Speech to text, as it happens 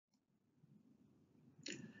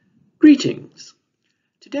Greetings!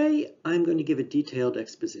 Today I'm going to give a detailed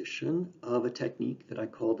exposition of a technique that I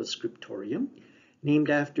call the Scriptorium, named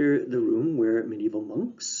after the room where medieval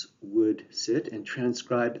monks would sit and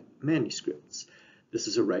transcribe manuscripts. This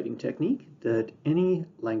is a writing technique that any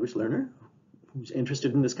language learner who's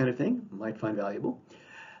interested in this kind of thing might find valuable.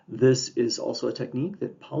 This is also a technique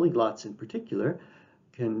that polyglots in particular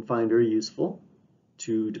can find very useful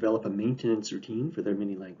to develop a maintenance routine for their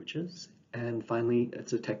mini languages. And finally,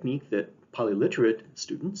 it's a technique that polyliterate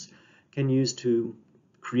students can use to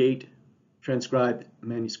create, transcribe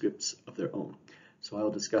manuscripts of their own. So I'll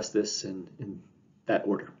discuss this in that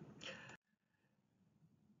order.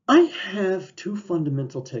 I have two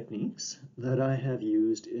fundamental techniques that I have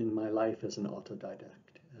used in my life as an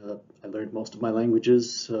autodidact. I learned most of my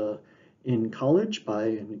languages in college,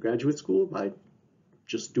 in graduate school, by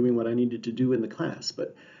just doing what I needed to do in the class.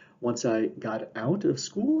 But once I got out of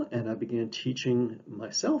school and I began teaching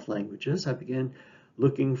myself languages, I began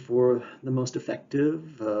looking for the most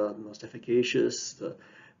effective, most efficacious, the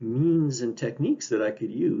means and techniques that I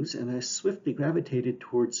could use, and I swiftly gravitated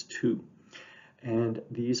towards two. And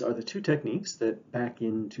these are the two techniques that back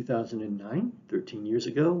in 2009, 13 years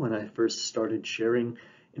ago, when I first started sharing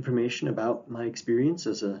information about my experience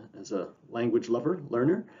as a language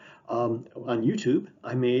learner, on YouTube,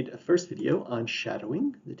 I made a first video on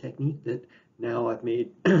shadowing, the technique that now I've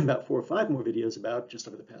made about 4 or 5 more videos about just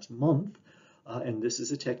over the past month. And this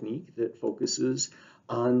is a technique that focuses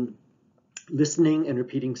on listening and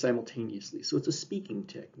repeating simultaneously. So it's a speaking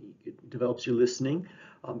technique. It develops your listening.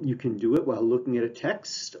 You can do it while looking at a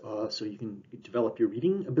text, so you can develop your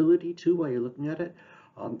reading ability too while you're looking at it.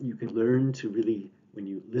 You can learn to really, when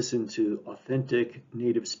you listen to authentic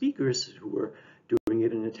native speakers who are doing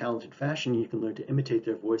it in a talented fashion, you can learn to imitate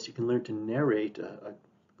their voice. You can learn to narrate a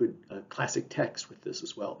good classic text with this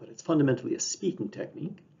as well, but it's fundamentally a speaking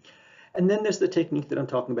technique. And then there's the technique that I'm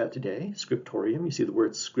talking about today, Scriptorium. You see the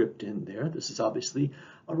word script in there. This is obviously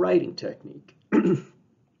a writing technique.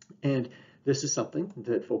 And this is something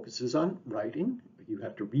that focuses on writing. You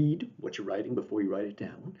have to read what you're writing before you write it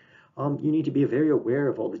down. You need to be very aware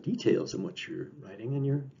of all the details in what you're writing, and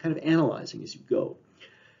you're kind of analyzing as you go.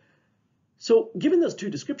 So given those two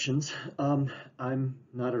descriptions, I'm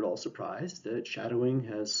not at all surprised that shadowing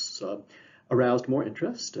has aroused more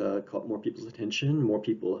interest, caught more people's attention. More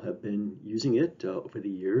people have been using it over the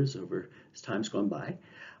years, as time's gone by.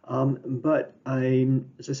 But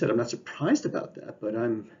as I said, I'm not surprised about that, but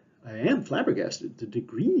I am flabbergasted the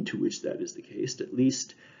degree to which that is the case, at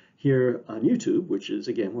least here on YouTube, which is,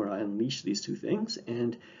 again, where I unleash these two things.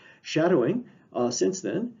 And shadowing, since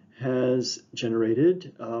then, has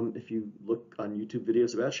generated, if you look on YouTube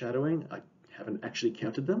videos about shadowing, I haven't actually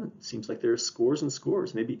counted them. It seems like there are scores and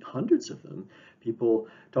scores, maybe hundreds of them. People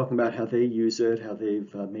talking about how they use it, how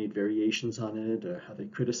they've made variations on it, or how they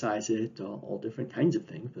criticize it, all different kinds of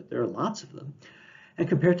things, but there are lots of them. And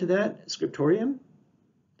compared to that, Scriptorium,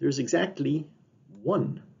 there's exactly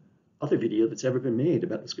one other video that's ever been made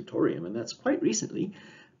about the Scriptorium, and that's quite recently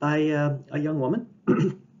by a young woman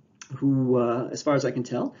who, as far as I can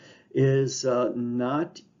tell, is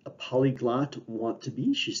not a polyglot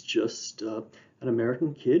want-to-be. She's just an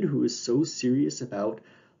American kid who is so serious about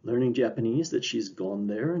learning Japanese that she's gone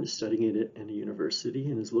there and is studying it in a university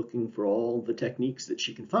and is looking for all the techniques that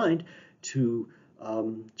she can find to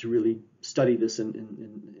really study this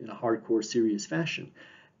in a hardcore, serious fashion.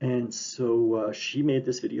 And so she made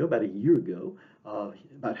this video about a year ago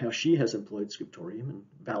about how she has employed Scriptorium and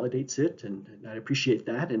validates it, and I appreciate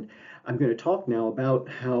that. And I'm going to talk now about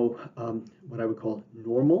how what I would call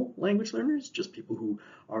normal language learners, just people who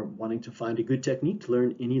are wanting to find a good technique to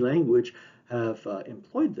learn any language, have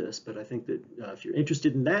employed this. But I think that if you're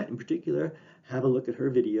interested in that in particular, have a look at her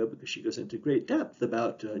video, because she goes into great depth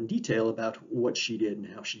about, in detail, about what she did and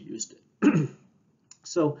how she used it.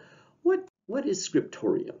 So what is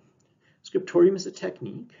Scriptorium? Scriptorium is a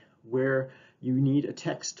technique where you need a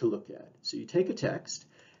text to look at. So you take a text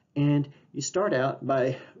and you start out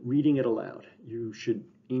by reading it aloud. You should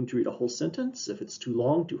aim to read a whole sentence. If it's too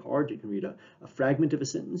long, too hard, you can read a fragment of a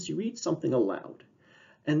sentence. You read something aloud.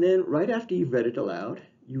 And then right after you've read it aloud,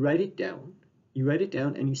 you write it down. You write it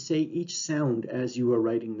down and you say each sound as you are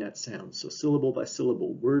writing that sound. So syllable by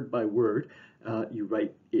syllable, word by word, you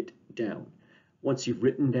write it down. Once you've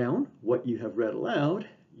written down what you have read aloud,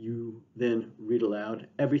 you then read aloud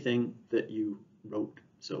everything that you wrote.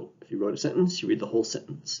 So if you wrote a sentence, you read the whole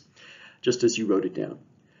sentence, just as you wrote it down.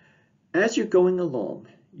 As you're going along,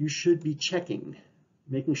 you should be checking,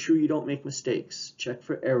 making sure you don't make mistakes. Check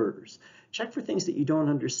for errors. Check for things that you don't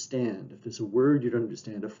understand. If there's a word you don't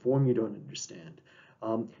understand, a form you don't understand,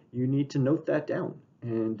 you need to note that down.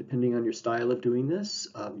 And depending on your style of doing this,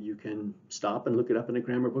 you can stop and look it up in a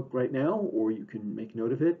grammar book right now, or you can make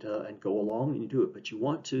note of it and go along and you do it. But you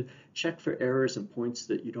want to check for errors and points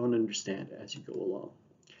that you don't understand as you go along.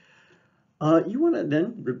 You want to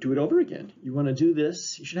then do it over again. You want to do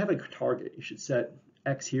this. You should have a target. You should set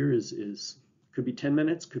X here could be 10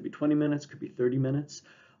 minutes, could be 20 minutes, could be 30 minutes.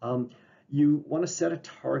 You want to set a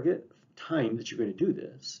target time that you're going to do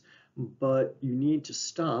this, but you need to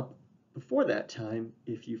stop before that time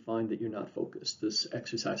if you find that you're not focused. This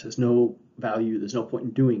exercise has no value. There's no point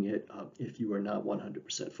in doing it if you are not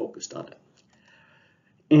 100% focused on it.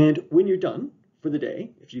 And when you're done for the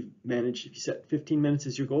day, if you set 15 minutes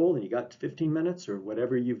as your goal and you got to 15 minutes or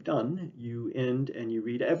whatever you've done, you end and you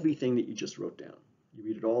read everything that you just wrote down. You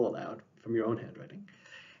read it all aloud from your own handwriting.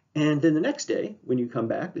 And then the next day, when you come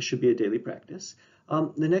back, this should be a daily practice.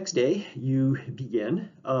 The next day, you begin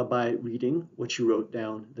by reading what you wrote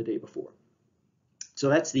down the day before. So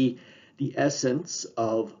that's the essence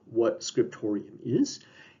of what Scriptorium is.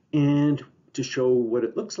 And to show what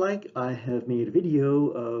it looks like, I have made a video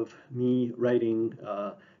of me writing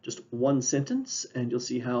just one sentence, and you'll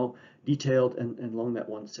see how detailed and long that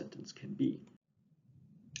one sentence can be.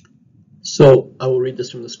 So I will read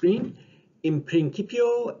this from the screen. In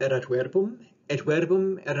principio erat verbum, et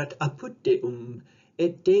verbum erat apud Deum,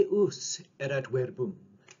 et Deus erat verbum.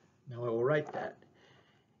 Now I will write that.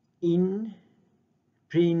 In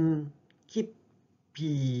principio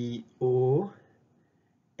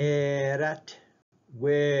erat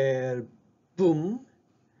verbum,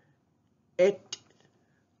 et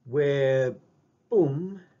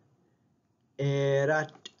verbum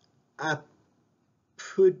erat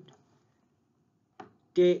apud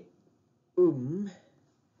Deum,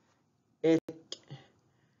 et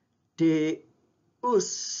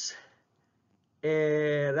Deus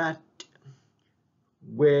erat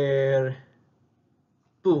verbum.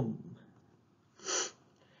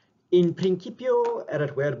 In principio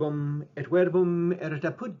erat verbum, et verbum erat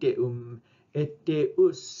apud Deum, et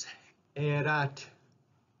Deus erat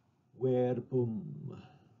verbum.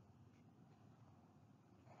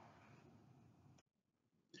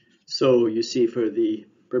 So you see, for the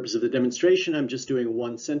purpose of the demonstration, I'm just doing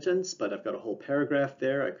one sentence, but I've got a whole paragraph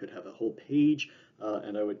there. I could have a whole page,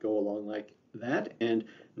 and I would go along like that and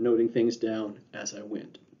noting things down as I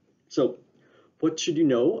went. So what should you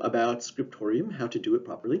know about Scriptorium, how to do it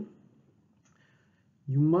properly?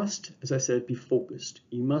 You must, as I said, be focused.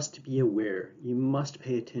 You must be aware. You must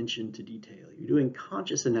pay attention to detail. You're doing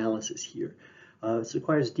conscious analysis here. This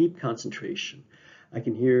requires deep concentration. I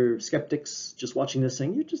can hear skeptics just watching this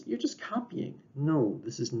saying, you're just copying. No,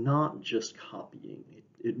 this is not just copying.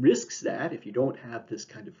 It risks that if you don't have this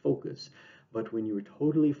kind of focus. But when you are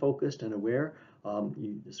totally focused and aware,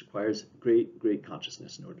 this requires great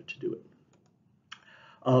consciousness in order to do it.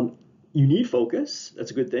 You need focus,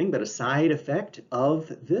 that's a good thing, but a side effect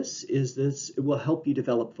of this is it will help you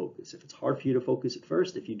develop focus. If it's hard for you to focus at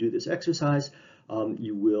first, if you do this exercise,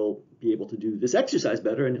 you will be able to do this exercise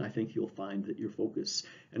better, and I think you'll find that your focus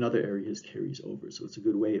in other areas carries over. So it's a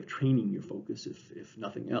good way of training your focus, if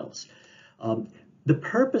nothing else. The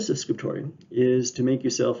purpose of Scriptorium is to make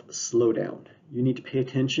yourself slow down. You need to pay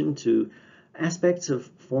attention to aspects of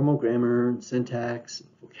formal grammar, syntax,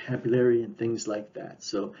 vocabulary, and things like that.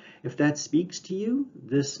 So if that speaks to you,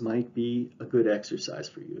 this might be a good exercise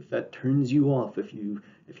for you. If that turns you off, if you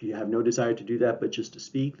have no desire to do that but just to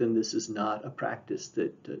speak, then this is not a practice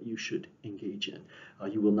that you should engage in.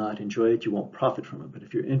 You will not enjoy it, you won't profit from it. But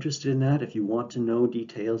if you're interested in that, if you want to know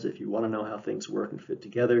details, if you want to know how things work and fit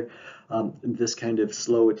together, this kind of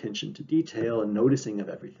slow attention to detail and noticing of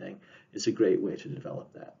everything is a great way to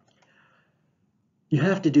develop that. You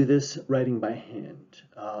have to do this writing by hand.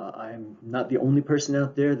 I'm not the only person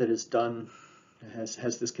out there that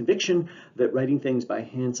has this conviction that writing things by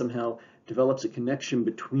hand somehow develops a connection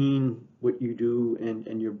between what you do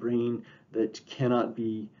and your brain that cannot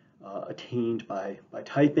be attained by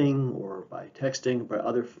typing or by texting, by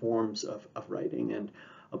other forms of writing. And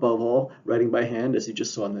above all, writing by hand, as you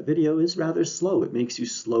just saw in the video, is rather slow. It makes you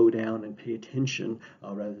slow down and pay attention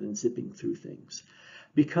rather than zipping through things.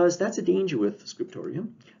 Because that's a danger with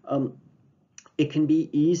Scriptorium. It can be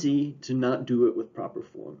easy to not do it with proper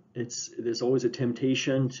form. There's always a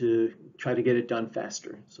temptation to try to get it done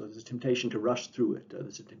faster. So there's a temptation to rush through it.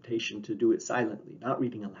 There's a temptation to do it silently, not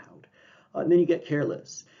reading aloud. And then you get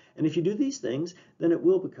careless. And if you do these things, then it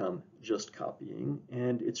will become just copying,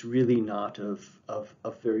 and it's really not of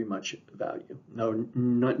very much value. No,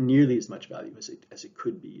 not nearly as much value as it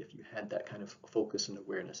could be if you had that kind of focus and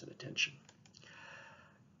awareness and attention.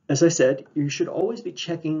 As I said, you should always be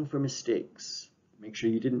checking for mistakes. make sure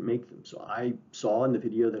you didn't make them. So I saw in the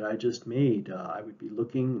video that I just made, I would be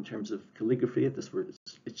looking in terms of calligraphy at this word.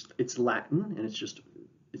 It's Latin, and it's just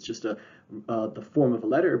the form of a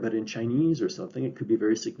letter, but in Chinese or something, it could be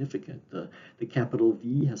very significant. The capital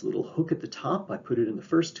V has a little hook at the top. I put it in the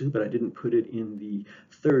first two, but I didn't put it in the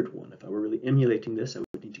third one. If I were really emulating this, I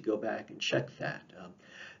would need to go back and check that.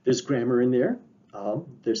 There's grammar in there.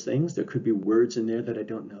 There's things. There could be words in there that I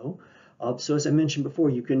don't know. So as I mentioned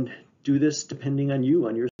before, you can do this depending on you,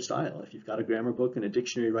 on your style. If you've got a grammar book and a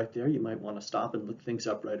dictionary right there, you might want to stop and look things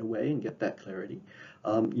up right away and get that clarity.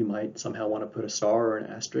 You might somehow want to put a star or an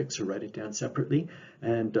asterisk or write it down separately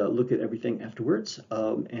and look at everything afterwards.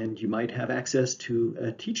 And you might have access to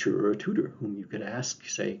a teacher or a tutor whom you could ask,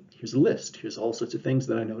 say, here's a list. Here's all sorts of things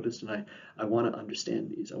that I noticed, and I want to understand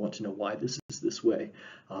these. I want to know why this is this way.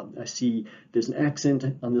 I see there's an accent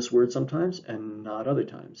on this word sometimes and not other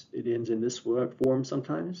times. It ends in this form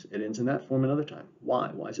sometimes. It ends in that form another time. Why?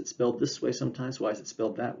 Why is it spelled this way sometimes? Why is it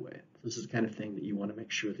spelled that way? This is the kind of thing that you want to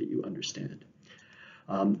make sure that you understand.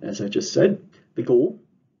 As I just said, the goal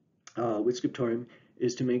with Scriptorium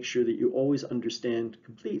is to make sure that you always understand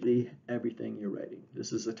completely everything you're writing.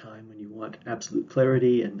 This is a time when you want absolute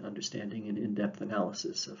clarity and understanding and in-depth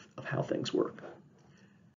analysis of how things work.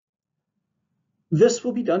 This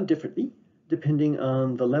will be done differently depending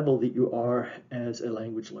on the level that you are as a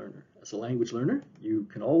language learner. As a language learner, you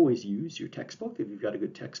can always use your textbook if you've got a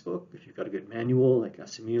good textbook, if you've got a good manual like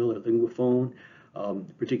Assimil or Linguaphone.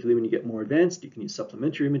 Particularly when you get more advanced, you can use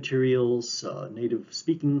supplementary materials, native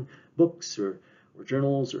speaking books or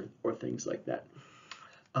journals or things like that.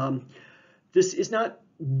 This is not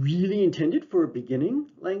really intended for beginning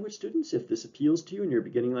language students. If this appeals to you and you're a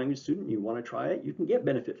beginning language student and you want to try it, you can get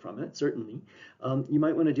benefit from it, certainly. You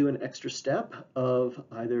might want to do an extra step of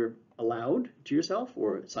either aloud to yourself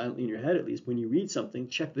or silently in your head, at least when you read something,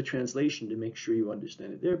 check the translation to make sure you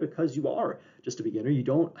understand it there, because you are just a beginner. You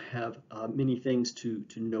don't have many things to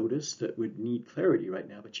notice that would need clarity right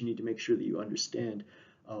now, but you need to make sure that you understand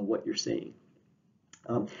what you're saying.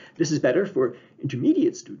 This is better for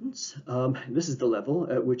intermediate students. This is the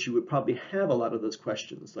level at which you would probably have a lot of those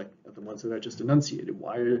questions, like the ones that I just enunciated.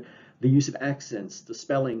 Why are the use of accents, the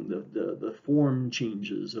spelling, the form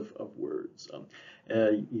changes of words?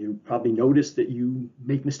 You probably notice that you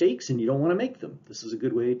make mistakes and you don't want to make them. This is a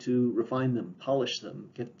good way to refine them, polish them,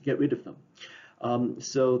 get rid of them.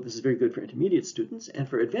 So this is very good for intermediate students, and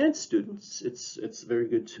for advanced students, it's very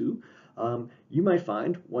good too. You might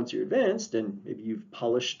find once you're advanced and maybe you've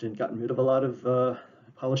polished and gotten rid of a lot of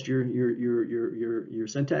polished your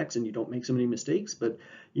syntax and you don't make so many mistakes, but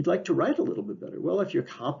you'd like to write a little bit better. Well, if you're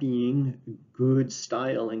copying good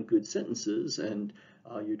style and good sentences and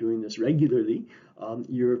you're doing this regularly,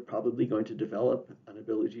 you're probably going to develop an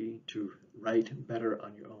ability to write better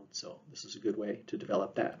on your own. So this is a good way to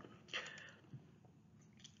develop that.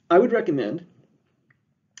 I would recommend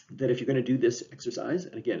that if you're going to do this exercise,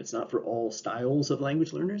 and again, it's not for all styles of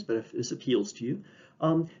language learners, but if this appeals to you,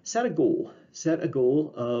 set a goal. Set a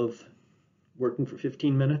goal of working for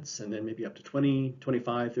 15 minutes and then maybe up to 20,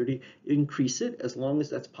 25, 30. Increase it as long as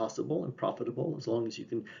that's possible and profitable, as long as you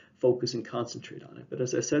can focus and concentrate on it. But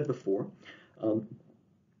as I said before,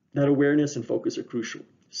 that awareness and focus are crucial.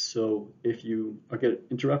 So if you get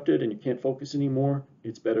interrupted and you can't focus anymore,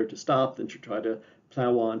 it's better to stop than to try to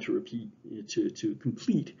plow on to repeat, to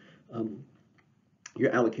complete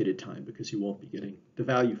your allocated time, because you won't be getting the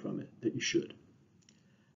value from it that you should.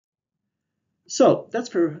 So that's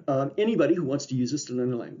for anybody who wants to use this to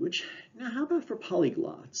learn a language. Now, how about for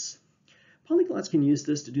polyglots? Polyglots can use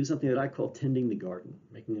this to do something that I call tending the garden,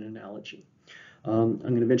 making an analogy. I'm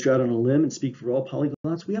going to venture out on a limb and speak for all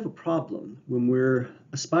polyglots. We have a problem. When we're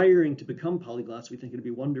aspiring to become polyglots, we think it'd be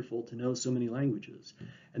wonderful to know so many languages.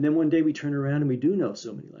 And then one day we turn around and we do know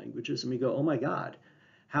so many languages, and we go, oh my God,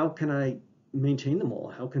 how can I maintain them all?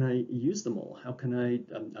 How can I use them all? How can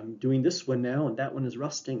I'm doing this one now and that one is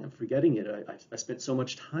rusting. I'm forgetting it. I spent so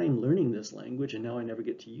much time learning this language and now I never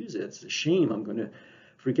get to use it. It's a shame. I'm going to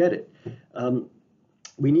forget it.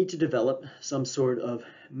 We need to develop some sort of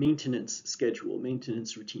maintenance schedule,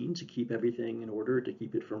 maintenance routine to keep everything in order, to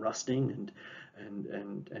keep it from rusting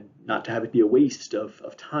and not to have it be a waste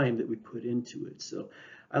of time that we put into it. So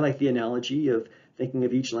I like the analogy of thinking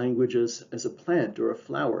of each language as a plant or a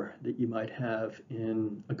flower that you might have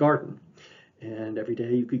in a garden. And every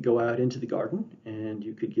day you could go out into the garden and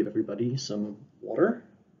you could give everybody some water.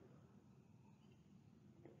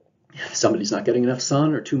 If somebody's not getting enough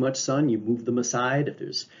sun or too much sun, you move them aside. If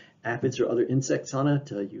there's aphids or other insects on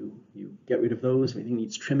it, you get rid of those. If anything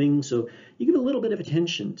needs trimming. So you give a little bit of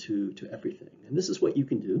attention to everything. And this is what you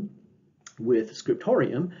can do with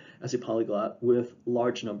Scriptorium as a polyglot with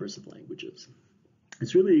large numbers of languages.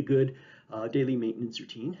 It's really a good daily maintenance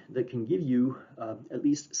routine that can give you at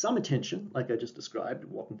least some attention, like I just described,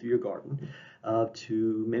 walking through your garden,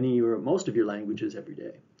 to many or most of your languages every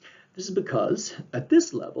day. This is because at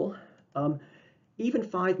this level, even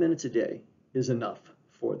 5 minutes a day is enough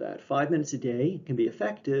for that. 5 minutes a day can be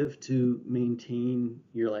effective to maintain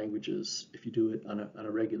your languages if you do it on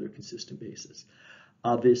a regular, consistent basis.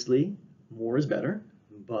 Obviously, more is better,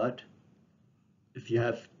 but if you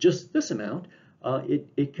have just this amount,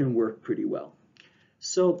 it can work pretty well.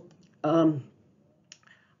 So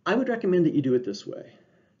I would recommend that you do it this way.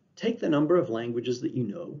 Take the number of languages that you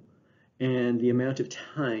know and the amount of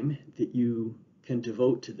time that you can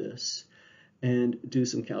devote to this and do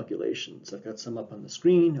some calculations. I've got some up on the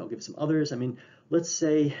screen. I'll give some others. I mean, let's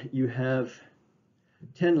say you have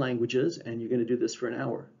 10 languages and you're going to do this for an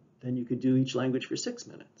hour. Then you could do each language for 6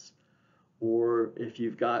 minutes. Or if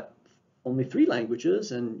you've got only 3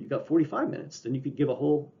 languages and you've got 45 minutes, then you could give a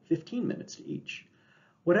whole 15 minutes to each.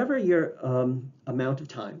 Whatever your amount of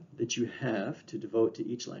time that you have to devote to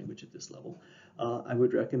each language at this level, I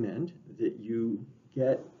would recommend that you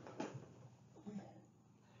get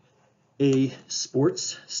a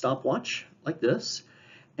sports stopwatch like this,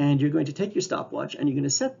 and you're going to take your stopwatch and you're going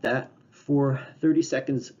to set that for 30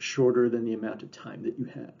 seconds shorter than the amount of time that you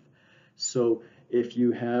have. So if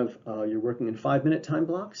you have, you're working in 5-minute time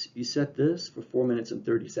blocks, you set this for 4 minutes and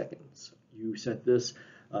 30 seconds. You set this,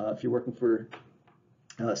 if you're working for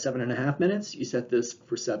 7.5 minutes, you set this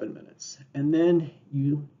for 7 minutes. And then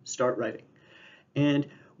you start writing. And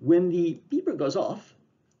when the beeper goes off,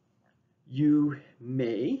 you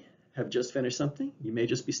may have just finished something. You may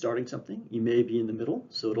just be starting something. You may be in the middle,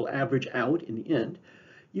 so it'll average out in the end.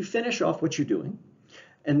 You finish off what you're doing,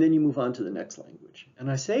 and then you move on to the next language.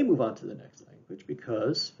 And I say move on to the next language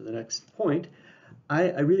because for the next point,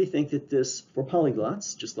 I really think that this, for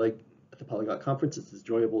polyglots, just like at the Polyglot Conference, it's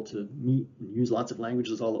enjoyable to meet and use lots of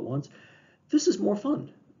languages all at once. This is more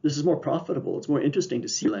fun. This is more profitable. It's more interesting to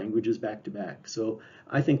see languages back to back. So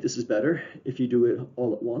I think this is better if you do it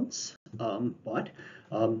all at once. But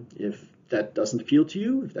if that doesn't appeal to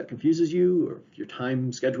you, if that confuses you, or if your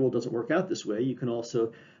time schedule doesn't work out this way, you can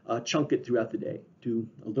also chunk it throughout the day. Do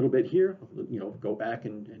a little bit here, go back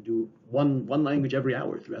and do one language every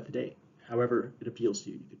hour throughout the day. However it appeals to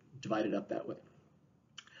you, you could divide it up that way.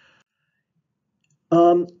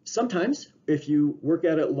 Sometimes, if you work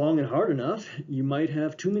at it long and hard enough, you might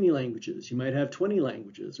have too many languages. You might have 20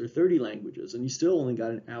 languages or 30 languages, and you still only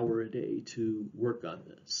got an hour a day to work on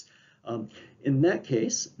this. In that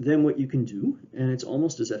case, then what you can do, and it's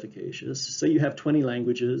almost as efficacious, say you have 20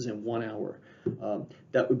 languages in 1 hour.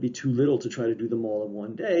 That would be too little to try to do them all in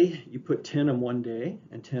one day. You put 10 on one day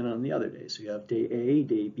and 10 on the other day. So you have day A,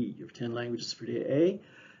 day B. You have 10 languages for day A.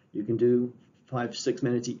 You can do 5-6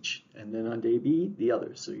 minutes each, and then on day B, the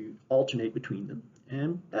others. So you alternate between them,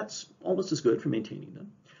 and that's almost as good for maintaining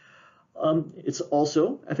them. It's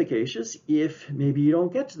also efficacious if maybe you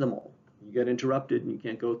don't get to them all. You get interrupted and you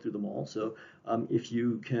can't go through them all. So if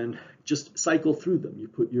you can just cycle through them, you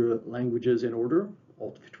put your languages in order,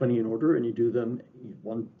 all 20 in order, and you do them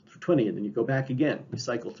 1 through 20, and then you go back again, you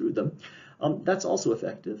cycle through them. That's also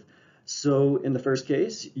effective. So in the first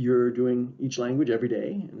case, you're doing each language every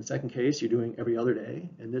day. In the second case, you're doing every other day.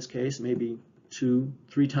 In this case, maybe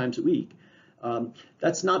 2-3 times a week.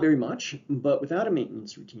 That's not very much, but without a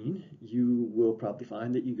maintenance routine, you will probably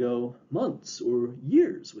find that you go months or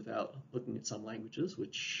years without looking at some languages,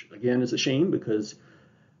 which again is a shame because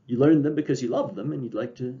you learned them because you love them and you'd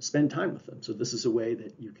like to spend time with them. So this is a way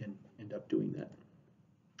that you can end up doing that.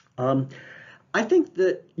 I think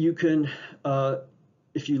that you can,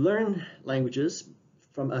 if you learn languages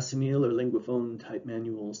from Assimil or Linguaphone type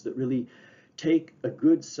manuals that really take a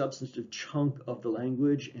good substantive chunk of the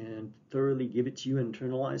language and thoroughly give it to you and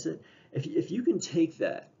internalize it, if you can take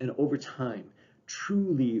that and over time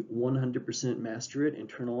truly 100% master it,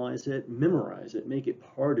 internalize it, memorize it, make it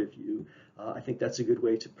part of you, I think that's a good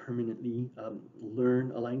way to permanently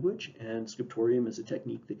learn a language, and Scriptorium is a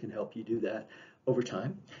technique that can help you do that over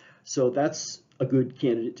time. So that's a good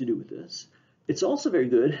candidate to do with this. It's also very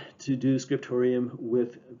good to do Scriptorium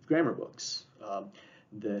with grammar books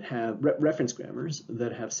that have reference grammars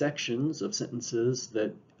that have sections of sentences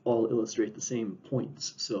that all illustrate the same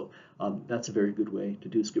points. So that's a very good way to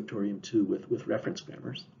do Scriptorium too with reference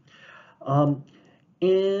grammars.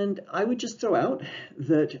 And I would just throw out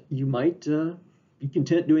that you might be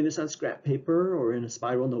content doing this on scrap paper or in a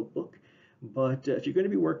spiral notebook, but if you're going to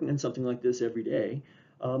be working on something like this every day,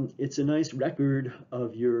 it's a nice record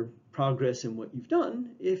of your progress and what you've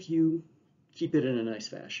done if you keep it in a nice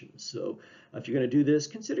fashion. So if you're going to do this,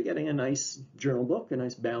 consider getting a nice journal book, a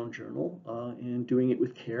nice bound journal, and doing it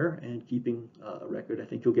with care and keeping a record. I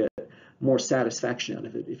think you'll get more satisfaction out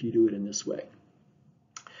of it if you do it in this way.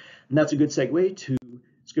 And that's a good segue to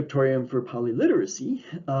Scriptorium for Polyliteracy.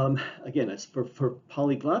 Again, as for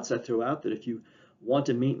polyglots, I throw out that if you want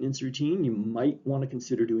a maintenance routine, you might want to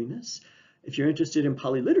consider doing this. If you're interested in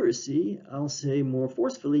polyliteracy, I'll say more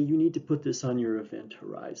forcefully, you need to put this on your event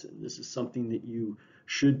horizon. This is something that you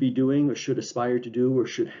should be doing or should aspire to do or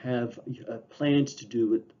should have planned to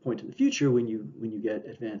do at the point in the future when you get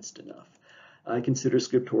advanced enough. I consider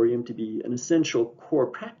Scriptorium to be an essential core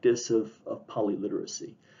practice of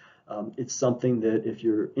polyliteracy. It's something that if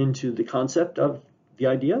you're into the concept of the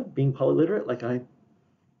idea of being polyliterate, like I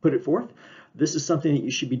put it forth, this is something that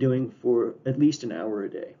you should be doing for at least an hour a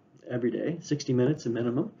day, every day, 60 minutes a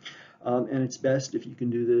minimum. And it's best if you can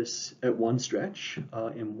do this at one stretch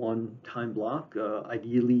in one time block,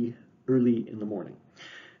 ideally early in the morning.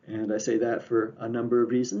 And I say that for a number of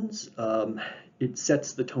reasons. It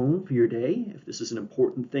sets the tone for your day. If this is an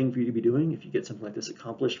important thing for you to be doing, if you get something like this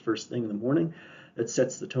accomplished first thing in the morning, that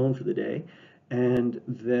sets the tone for the day. And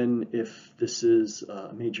then if this is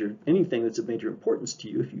anything that's of major importance to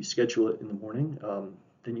you, if you schedule it in the morning,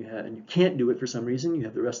 then and you can't do it for some reason, you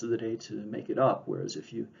have the rest of the day to make it up. Whereas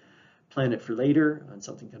if you plan it for later and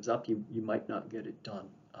something comes up, you might not get it done.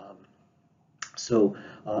 So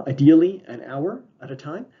ideally an hour at a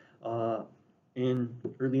time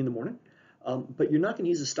early in the morning. But you're not going to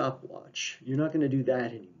use a stopwatch. You're not going to do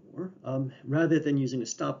that anymore. Rather than using a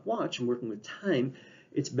stopwatch and working with time,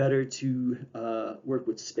 it's better to work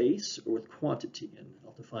with space or with quantity. And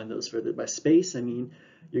I'll define those further. By space, I mean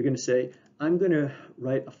you're going to say, I'm going to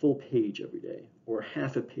write a full page every day or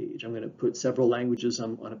half a page. I'm going to put several languages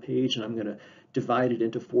on a page and I'm going to divide it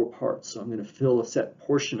into 4 parts. So I'm going to fill a set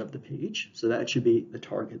portion of the page. So that should be the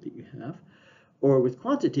target that you have. Or with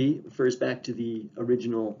quantity, it refers back to the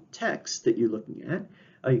original text that you're looking at.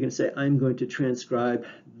 You're going to say, I'm going to transcribe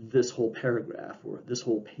this whole paragraph or this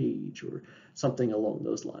whole page or something along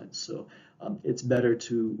those lines. So it's better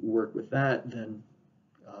to work with that than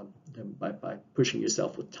by pushing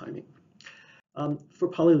yourself with timing. For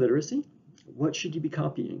polyliteracy, what should you be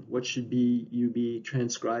copying? What should you be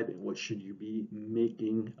transcribing? What should you be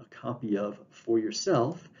making a copy of for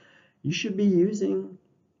yourself? You should be using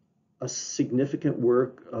a significant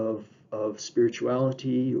work of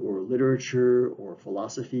spirituality or literature or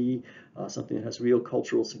philosophy, something that has real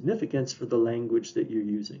cultural significance for the language that you're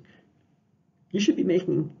using. You should be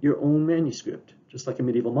making your own manuscript, just like a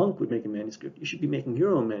medieval monk would make a manuscript. You should be making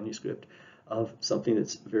your own manuscript of something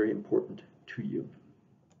that's very important to you.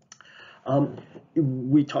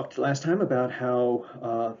 We talked last time about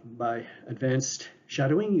how by advanced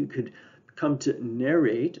shadowing you could come to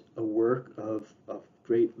narrate a work of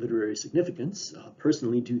great literary significance.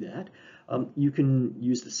 Personally do that. You can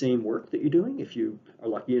use the same work that you're doing if you are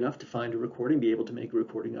lucky enough to find a recording, be able to make a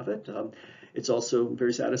recording of it. It's also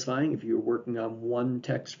very satisfying if you're working on one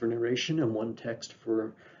text for narration and one text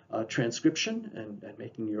for transcription and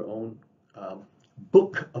making your own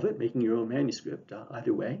book of it, making your own manuscript,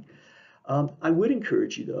 either way. I would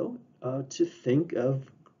encourage you, though, to think of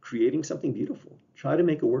creating something beautiful. Try to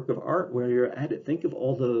make a work of art where you're at it. Think of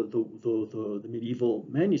all the medieval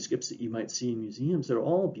manuscripts that you might see in museums. They're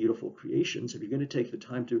all beautiful creations. If you're going to take the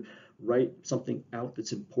time to write something out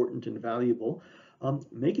that's important and valuable,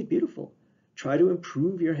 make it beautiful. Try to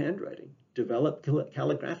improve your handwriting. Develop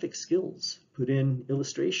calligraphic skills. Put in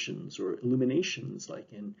illustrations or illuminations like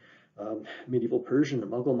in medieval Persian or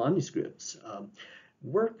Mughal manuscripts.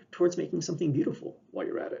 Work towards making something beautiful while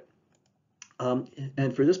you're at it.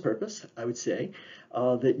 And for this purpose, I would say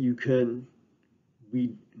that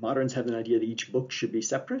we moderns have an idea that each book should be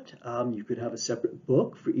separate. You could have a separate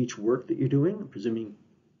book for each work that you're doing. I'm presuming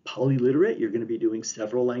polyliterate, you're going to be doing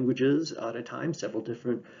several languages at a time, several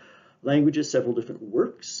different languages, several different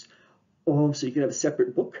works. So you could have a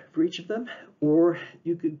separate book for each of them, or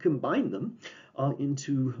you could combine them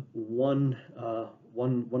into one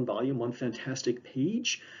volume, one fantastic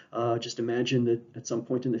page. Just imagine that at some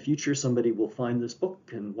point in the future, somebody will find this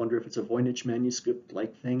book and wonder if it's a Voynich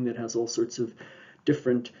manuscript-like thing that has all sorts of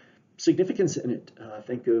different significance in it.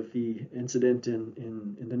 Think of the incident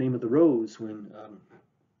in The Name of the Rose when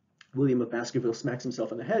William of Baskerville smacks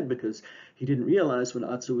himself in the head because he didn't realize when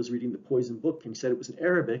Atso was reading the poison book and he said it was in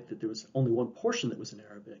Arabic that there was only one portion that was in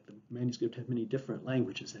Arabic. The manuscript had many different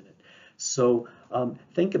languages in it. So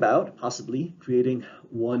think about possibly creating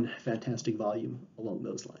one fantastic volume along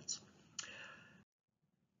those lines.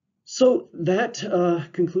 So that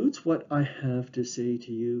concludes what I have to say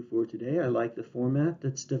to you for today. I like the format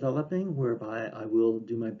that's developing, whereby I will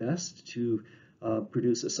do my best to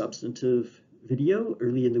produce a substantive video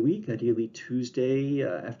early in the week, ideally Tuesday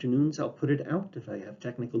afternoons. I'll put it out. If I have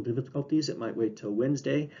technical difficulties, it might wait till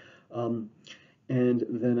Wednesday. And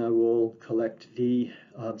then I will collect the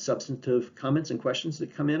substantive comments and questions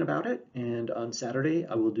that come in about it. And on Saturday,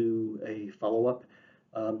 I will do a follow-up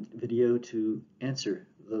video to answer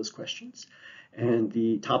those questions. And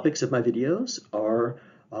the topics of my videos are,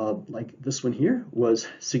 like this one here, was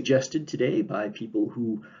suggested today by people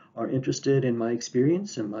who are interested in my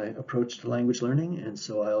experience and my approach to language learning. And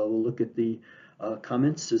so I will look at the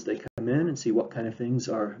comments as they come in and see what kind of things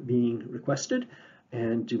are being requested,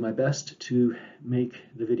 and do my best to make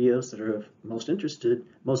the videos that are of most interest to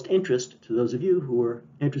those of you who are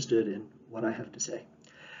interested in what I have to say.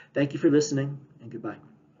 Thank you for listening, and goodbye.